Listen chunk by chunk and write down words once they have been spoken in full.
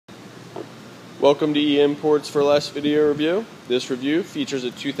Welcome to eImports for Less video review. This review features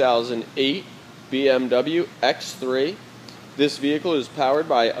a 2008 BMW X3. This vehicle is powered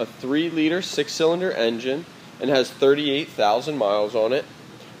by a 3-liter 6-cylinder engine and has 38,000 miles on it.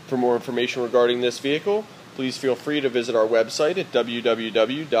 For more information regarding this vehicle, please feel free to visit our website at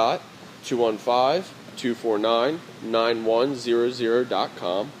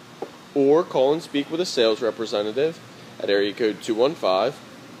www.215-249-9100.com or call and speak with a sales representative at area code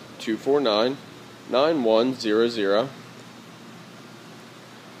 215-249-9100.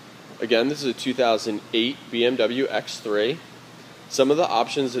 Again, this is a 2008 BMW X3. Some of the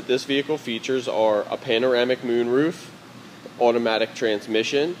options that this vehicle features are a panoramic moonroof, automatic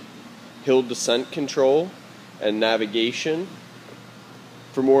transmission, hill descent control, and navigation.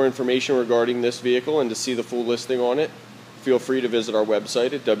 For more information regarding this vehicle and to see the full listing on it, feel free to visit our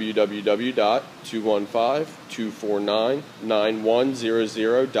website at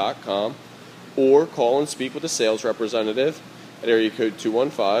www.215-249-9100.com or call and speak with a sales representative at area code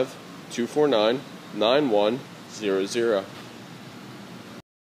 215-249-9100.